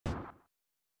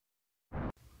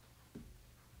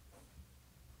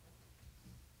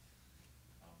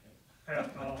Pat,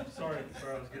 sorry,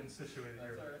 I was getting situated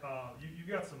here.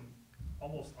 You got some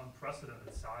almost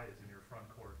unprecedented size in your front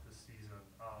court this season.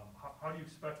 How do you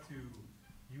expect to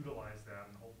utilize that,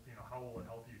 and how will it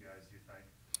help you guys, do you think?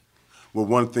 Well,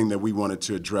 one thing that we wanted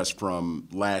to address from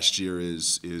last year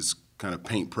is kind of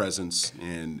paint presence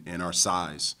and our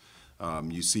size.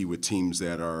 You see with teams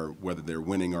that are, whether they're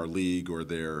winning our league or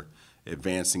they're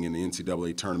advancing in the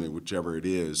NCAA tournament, whichever it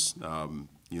is,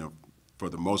 for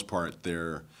the most part,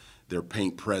 their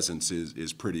paint presence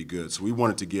is pretty good. So we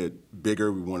wanted to get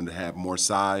bigger. We wanted to have more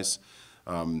size,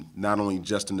 not only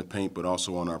just in the paint, but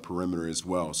also on our perimeter as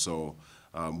well. So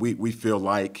we feel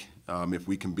like if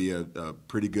we can be a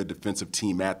pretty good defensive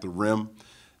team at the rim,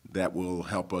 that will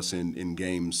help us in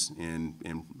games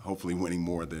and hopefully winning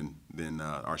more than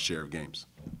our share of games.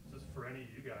 Just for any of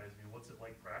you guys, what's it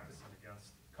like practicing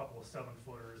against a couple of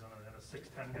 7-footers and a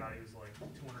 6'10" guy who's like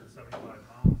 275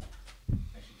 pounds?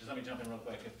 Actually, just let me jump in real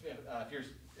quick.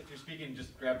 If you're speaking,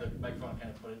 just grab the microphone and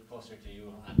kind of put it closer to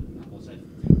you on both sides.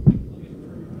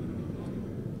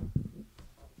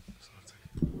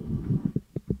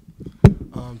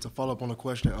 To follow up on the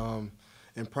question,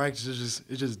 in practice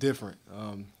it's just different.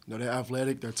 They're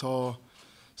athletic, they're tall,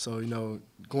 so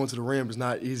going to the rim is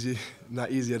not easy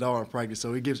at all in practice.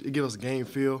 So it gives us a game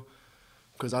feel,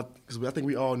 because I think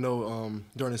we all know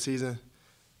during the season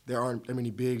there aren't that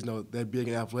many bigs that big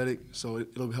and athletic, so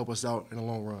it'll help us out in the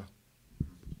long run.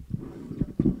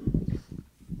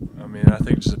 I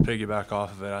think just to piggyback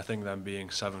off of it, I think them being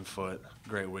 7 foot,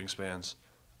 great wingspans.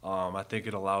 I think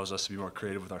it allows us to be more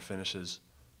creative with our finishes,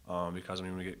 because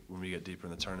when we get deeper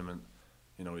in the tournament,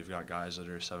 we've got guys that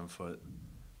are 7 foot,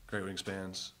 great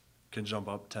wingspans, can jump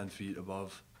up 10 feet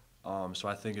above. So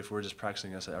I think if we're just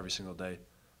practicing this every single day,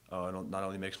 it not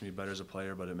only makes me better as a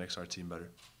player, but it makes our team better.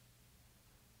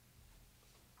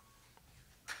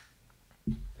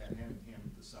 And hand in hand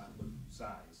with the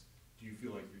size, do you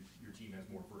feel like your team has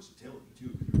more versatility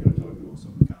too? Because you're going to talk about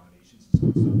some of the combinations and some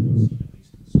of the stuff that you've seen at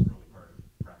least in this early part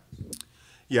of practice.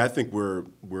 Yeah, I think we're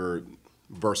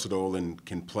versatile and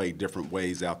can play different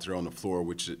ways out there on the floor,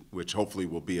 which hopefully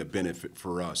will be a benefit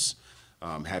for us.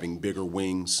 Having bigger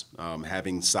wings,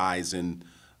 having size in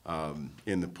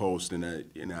the post, and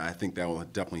I think that will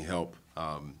definitely help.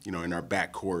 In our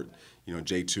backcourt,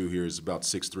 J2 here is about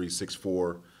 6'3",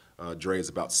 6'4". Dre is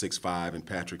about 6'5", and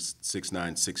Patrick's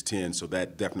 6'9", 6'10". So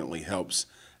that definitely helps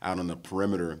out on the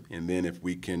perimeter. And then if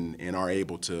we can and are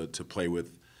able to play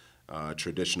with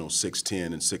traditional 6'10"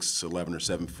 and 6'11" or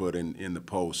 7 foot in the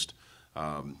post,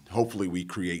 hopefully we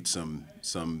create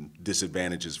some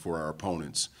disadvantages for our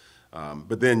opponents.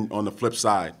 But then on the flip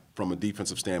side, from a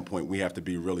defensive standpoint, we have to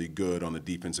be really good on the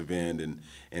defensive end,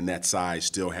 and that size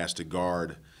still has to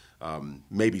guard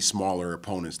maybe smaller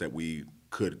opponents that we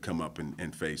could come up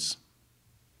and face.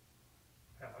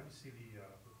 Pat, how do you see the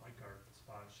point guard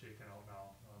spot shaking out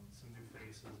now? Some new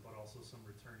faces, but also some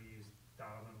returnees.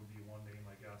 Donovan would be one name,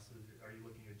 I guess. Are you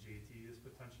looking at JT as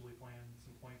potentially playing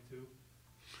some point too?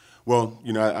 Well,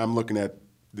 I'm looking at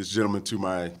this gentleman to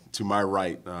my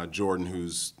right, Jordan,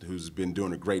 who's been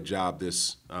doing a great job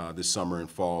this summer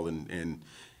and fall, and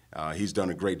he's done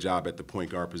a great job at the point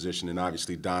guard position. And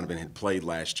obviously Donovan had played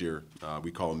last year.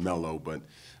 We call him Mello,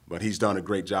 but he's done a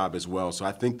great job as well. So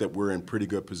I think that we're in pretty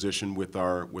good position with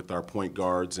our point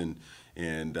guards and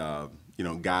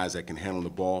guys that can handle the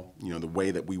ball. The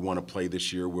way that we want to play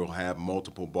this year, we'll have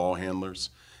multiple ball handlers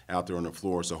out there on the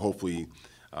floor. So hopefully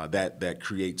that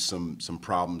creates some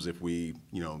problems if we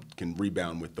can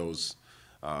rebound with those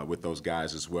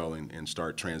guys as well and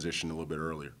start transitioning a little bit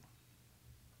earlier.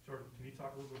 Jordan, can you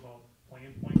talk a little bit about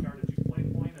playing point guard? Did you play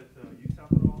point at UTEP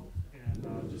at all?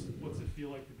 And just what's it feel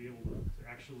like to be able to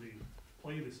actually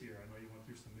play this year? I know you went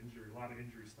through a lot of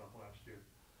injury stuff last year.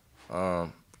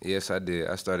 Yes, I did.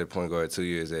 I started point guard 2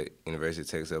 years at University of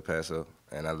Texas El Paso,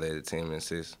 and I led the team in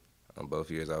assists.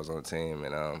 Both years I was on the team,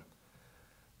 and I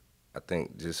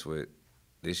think just with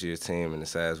this year's team and the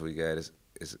size we got,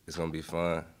 it's going to be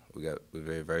fun. We're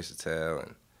very versatile,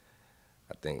 and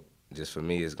I think just for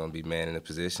me, it's going to be manning the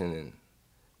position and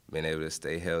being able to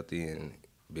stay healthy and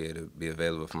be able to be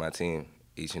available for my team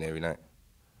each and every night.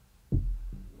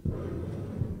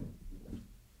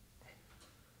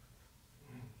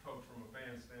 Coach, from a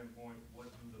fan standpoint,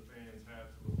 what do the fans have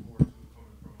to look forward to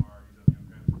coming from our EWM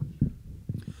Panthers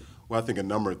this year? Well, I think a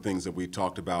number of things that we've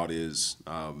talked about is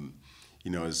I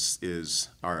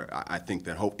think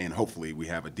that hopefully we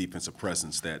have a defensive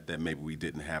presence that maybe we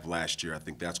didn't have last year. I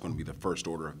think that's going to be the first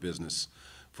order of business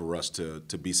for us to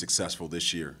be successful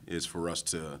this year, is for us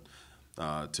to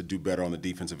do better on the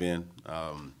defensive end,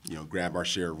 grab our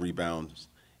share of rebounds,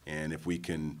 and if we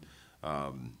can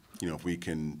if we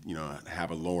can,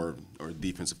 have a lower or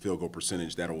defensive field goal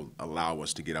percentage, that'll allow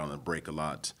us to get out on the break a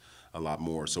lot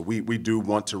more. So we do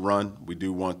want to run. We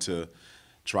do want to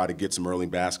try to get some early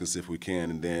baskets if we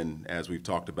can. And then, as we've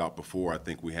talked about before, I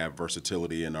think we have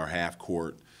versatility in our half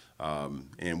court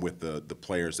and with the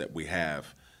players that we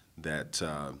have that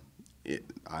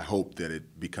I hope that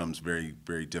it becomes very,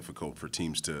 very difficult for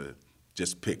teams to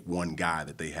just pick one guy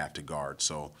that they have to guard.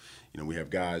 So, we have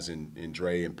guys in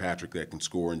Dre and Patrick that can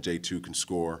score, and J2 can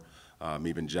score.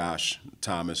 Even Josh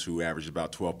Thomas, who averaged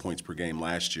about 12 points per game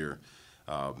last year,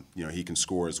 he can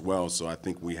score as well. So I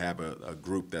think we have a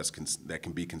group that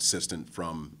can be consistent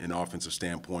from an offensive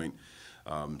standpoint.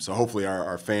 So hopefully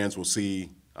our fans will see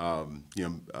an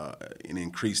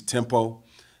increased tempo,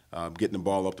 getting the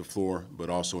ball up the floor, but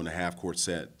also in a half-court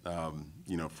set,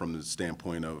 from the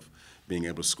standpoint of being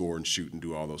able to score and shoot and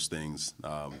do all those things.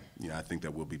 I think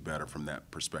that we'll be better from that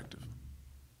perspective.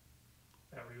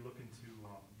 Pat, were you looking to,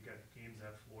 you got games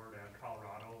at Florida and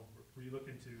Colorado, were you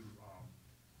looking to,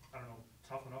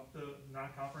 toughen up the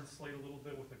non-conference slate a little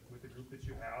bit with the group that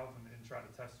you have and try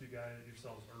to test you guys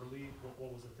yourselves early?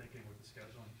 What was the thinking with the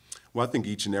scheduling? Well, I think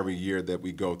each and every year that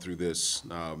we go through this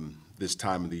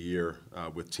time of the year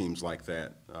with teams like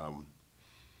that,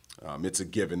 it's a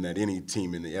given that any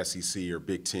team in the SEC or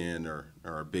Big Ten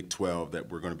or Big 12 that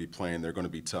we're going to be playing, they're going to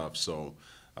be tough. So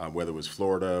whether it was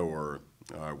Florida or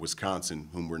Wisconsin,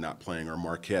 whom we're not playing, or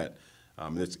Marquette,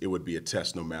 it would be a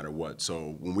test no matter what.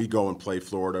 So when we go and play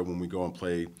Florida, when we go and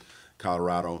play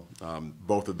Colorado,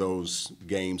 both of those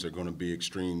games are going to be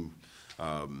extreme.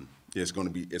 It's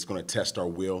going to test our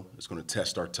will. It's going to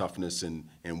test our toughness and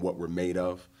what we're made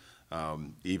of.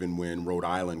 Even when Rhode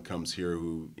Island comes here,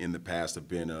 who in the past have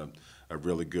been a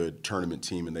really good tournament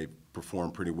team and they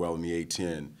performed pretty well in the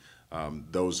A10,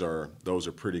 those are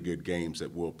pretty good games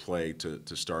that we'll play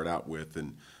to start out with.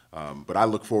 But I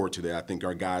look forward to that. I think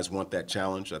our guys want that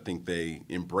challenge. I think they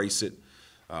embrace it.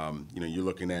 You're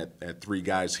looking at three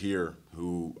guys here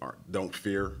who don't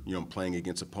fear, playing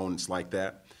against opponents like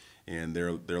that, and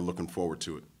they're looking forward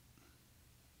to it.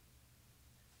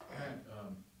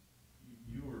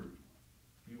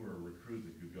 You were a recruit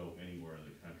that could go anywhere in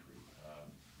the country.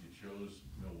 You chose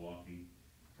Milwaukee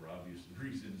for obvious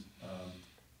reasons.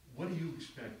 What do you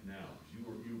expect now?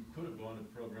 You could have gone to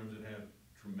programs that have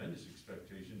tremendous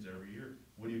expectations every year.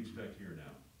 What do you expect here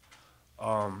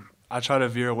now? I try to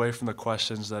veer away from the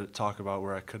questions that talk about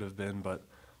where I could have been, but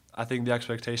I think the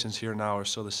expectations here now are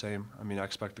still the same. I mean, I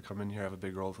expect to come in here, have a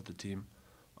big role with the team.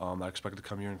 I expect to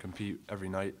come here and compete every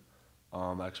night.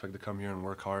 I expect to come here and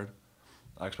work hard.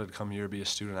 I expect to come here, be a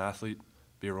student athlete,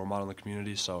 be a role model in the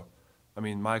community. So, I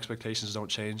mean, my expectations don't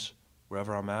change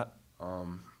wherever I'm at.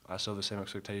 I still have the same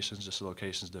expectations, just the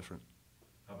location's different.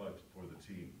 How about for the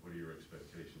team? What are your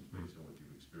expectations based on what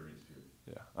you've experienced here?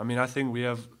 Yeah, I mean, I think we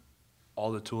have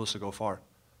all the tools to go far.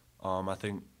 I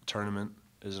think tournament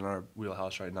is in our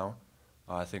wheelhouse right now.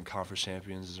 I think conference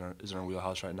champions is in our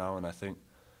wheelhouse right now, and I think,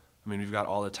 we've got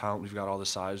all the talent, we've got all the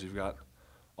size, we've got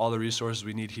all the resources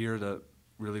we need here to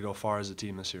really go far as a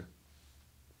team this year.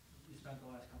 You spent the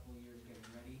last couple of years getting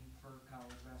ready for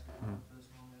college basketball for this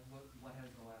moment. What has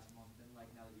the last month been like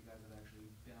now that you guys have actually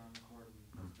been on the court,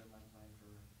 and what's been like playing for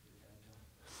your dad too?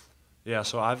 Yeah,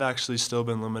 so I've actually still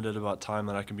been limited about time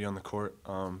that I can be on the court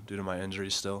due to my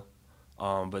injuries still.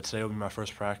 But today will be my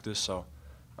first practice, so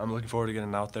I'm looking forward to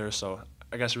getting out there. So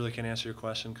I guess I really can't answer your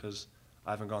question because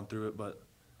I haven't gone through it, but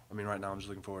right now I'm just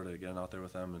looking forward to getting out there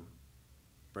with them and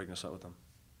breaking us up with them.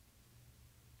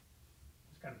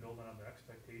 Just kind of building on the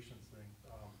expectations thing,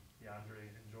 DeAndre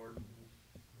and Jordan,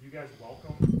 do you guys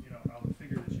welcome, I would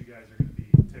figure that you guys are going to be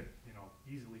tipped,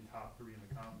 easily top 3 in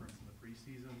the conference in the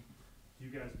preseason. Do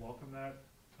you guys welcome that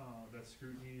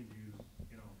scrutiny? Do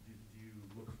you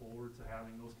look forward to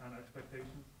having those kind of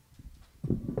expectations?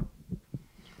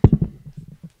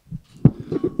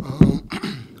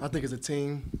 I think as a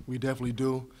team, we definitely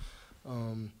do.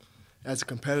 As a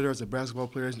competitor, as a basketball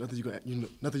player, nothing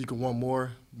you can want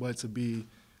more but to be,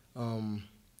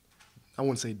 I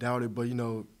wouldn't say doubted, but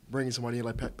bringing somebody in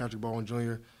like Patrick Baldwin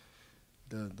Jr.,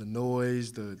 the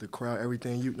noise, the crowd,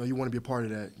 everything. You want to be a part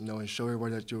of that, and show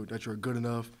everybody that you're good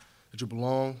enough, that you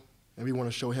belong, and we want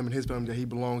to show him and his family that he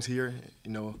belongs here.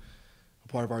 A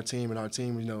part of our team, and our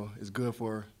team, is good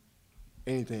for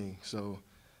anything. So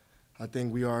I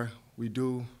think we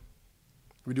do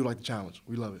like the challenge.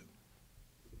 We love it.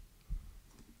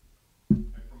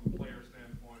 And from a player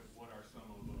standpoint, what are some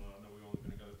of, I know we've only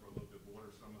been together for a little bit, but what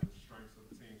are some of the strengths of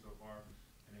the team so far?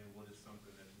 And then what is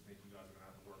something that you think you guys are going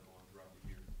to have to work on throughout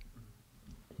the year?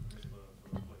 Just for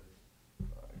the players.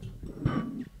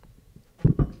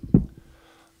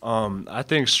 I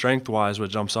think strength-wise, what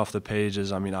jumps off the page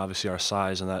is, I mean, obviously our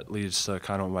size, and that leads to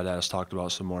kind of what my dad has talked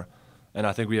about some more. And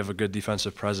I think we have a good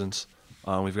defensive presence.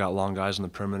 We've got long guys on the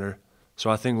perimeter. So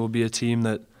I think we'll be a team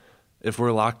that, if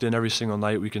we're locked in every single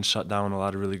night, we can shut down a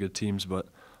lot of really good teams. But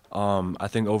I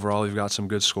think overall we've got some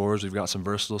good scorers. We've got some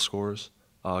versatile scorers,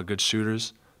 good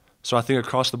shooters. So I think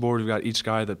across the board we've got each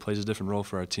guy that plays a different role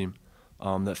for our team,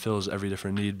 that fills every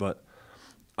different need. But,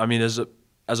 I mean, as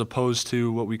opposed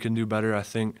to what we can do better, I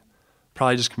think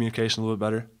probably just communication a little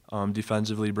bit better,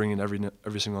 defensively bringing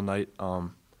every single night.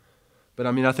 But,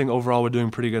 I mean, I think overall we're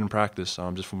doing pretty good in practice.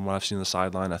 Just from what I've seen on the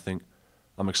sideline, I think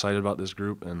I'm excited about this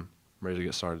group and ready to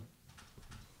get started.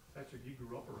 Patrick, you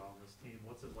grew up around this team.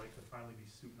 What's it like to finally be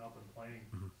suiting up and playing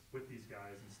with these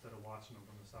guys instead of watching them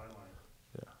from the sideline?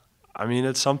 Yeah, I mean,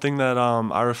 it's something that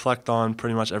I reflect on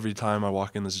pretty much every time I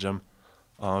walk in this gym.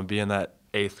 Being that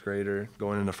 8th grader,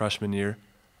 going into freshman year,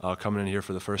 coming in here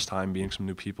for the first time, meeting some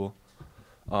new people.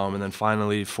 And then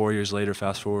finally, 4 years later,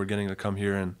 fast forward, getting to come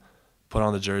here and put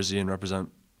on the jersey and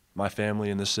represent my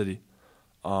family in this city.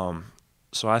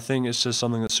 So I think it's just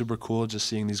something that's super cool, just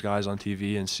seeing these guys on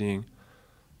TV and seeing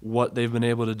what they've been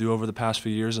able to do over the past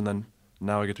few years, and then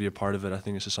now I get to be a part of it. I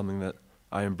think it's just something that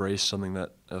I embrace, something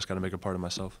that I just got to make a part of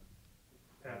myself.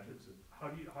 Patrick, how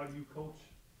do you coach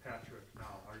Patrick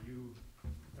now? Are you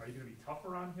going to be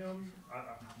tougher on him?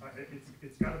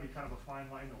 It's got to be kind of a fine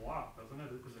line to walk, doesn't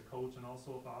it, as a coach and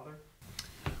also a father?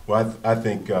 Well, I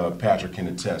think Patrick can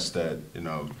attest that,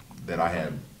 that I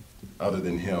have, other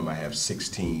than him, I have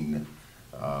 16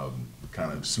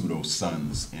 kind of pseudo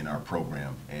sons in our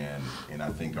program, and I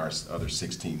think our other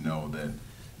 16 know that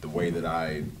the way that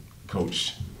I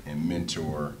coach and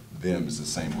mentor them is the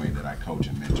same way that I coach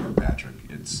and mentor Patrick.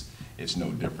 It's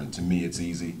no different. To me, it's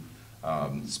easy,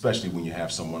 especially when you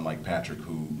have someone like Patrick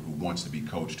who wants to be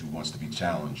coached, who wants to be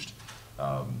challenged.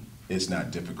 It's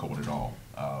not difficult at all,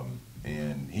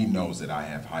 and he knows that I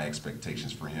have high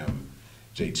expectations for him.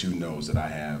 J2 knows that I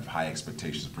have high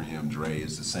expectations for him. Dre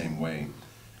is the same way.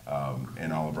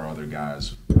 And all of our other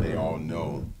guys, they all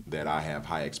know that I have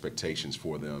high expectations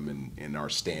for them and our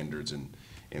standards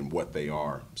and what they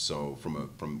are. So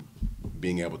from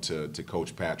being able to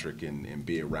coach Patrick and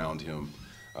be around him,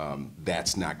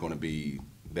 that's not going to be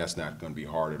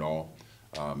hard at all.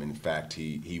 In fact,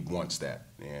 he wants that,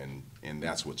 and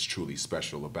that's what's truly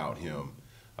special about him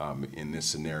in this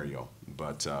scenario.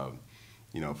 But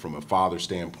from a father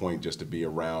standpoint, just to be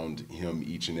around him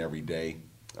each and every day,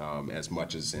 as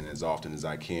much as and as often as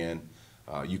I can,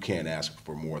 you can't ask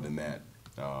for more than that,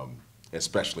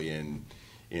 especially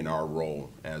in our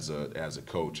role as a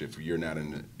coach. If you're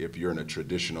in a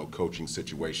traditional coaching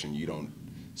situation, you don't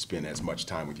spend as much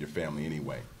time with your family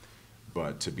anyway.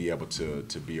 But to be able to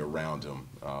be around them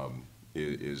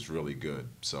is really good.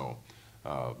 So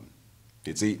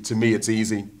to me, it's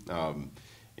easy.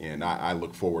 And I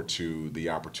look forward to the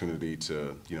opportunity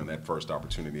to, that first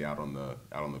opportunity out on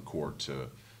the court to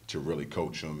really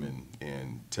coach him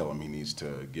and tell him he needs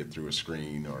to get through a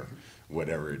screen or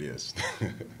whatever it is.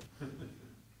 And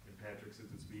Patrick,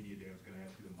 since it's media day, I was going to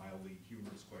ask you the mildly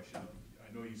humorous question.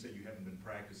 I know you said you haven't been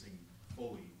practicing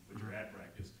fully, but you're at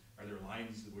practice. Are there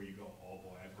lines where you go, oh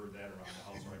boy, I've heard that around the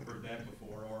house, or I've heard that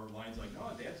before, or lines like,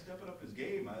 oh, Dad's stepping up his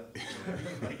game? Like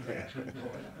that.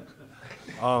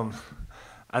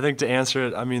 I think to answer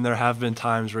it, I mean, there have been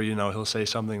times where, he'll say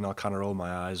something and I'll kind of roll my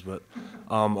eyes. But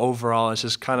overall, it's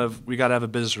just kind of, we got to have a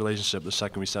business relationship the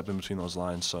second we step in between those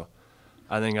lines. So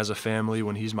I think as a family,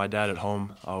 when he's my dad at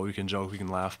home, we can joke, we can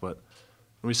laugh. But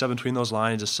when we step between those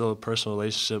lines, it's still a personal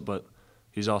relationship. But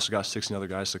he's also got 16 other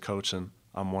guys to coach, and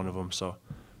I'm one of them. So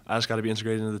I just got to be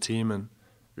integrated into the team and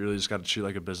really just got to treat it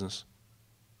like a business.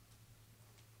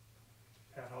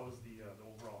 Pat, how is the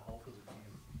overall health of the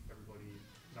team? Everybody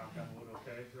knock on wood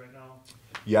okay right now?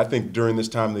 Yeah, I think during this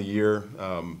time of the year,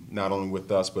 not only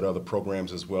with us but other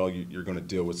programs as well, you're going to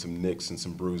deal with some nicks and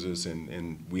some bruises,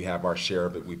 and we have our share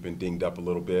of it. We've been dinged up a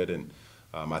little bit, and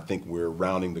I think we're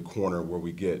rounding the corner where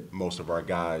we get most of our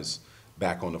guys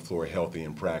back on the floor healthy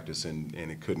in practice, and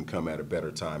it couldn't come at a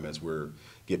better time as we're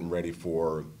getting ready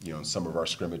for some of our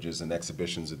scrimmages and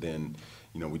exhibitions, and then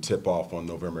we tip off on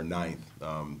November 9th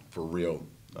for real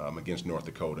against North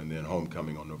Dakota, and then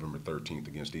homecoming on November 13th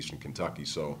against Eastern Kentucky.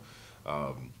 So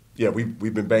yeah,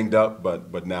 we've been banged up,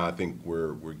 but now I think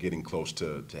we're getting close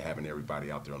to having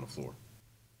everybody out there on the floor.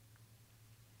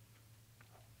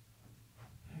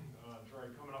 Trey,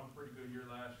 coming off a pretty good year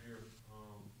last year,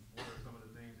 what are some of the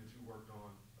things that you worked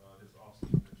on this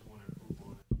offseason that you want to improve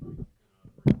on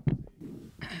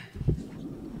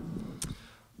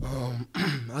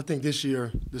I think this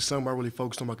summer I really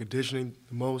focused on my conditioning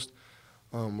the most.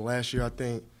 Last year I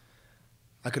think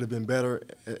I could have been better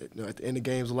at the end of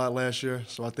games a lot last year.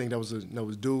 So I think that was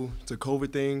due to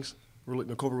COVID things,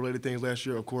 COVID-related things last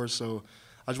year, of course. So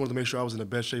I just wanted to make sure I was in the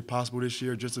best shape possible this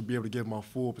year, just to be able to give my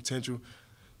full potential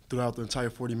throughout the entire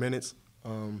 40 minutes.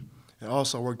 And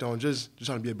also I worked on just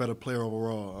trying to be a better player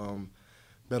overall,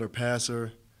 better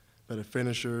passer, better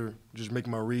finisher, just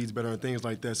making my reads better and things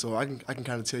like that. So I can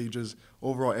kind of tell you just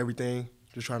overall everything,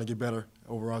 just trying to get better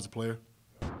overall as a player.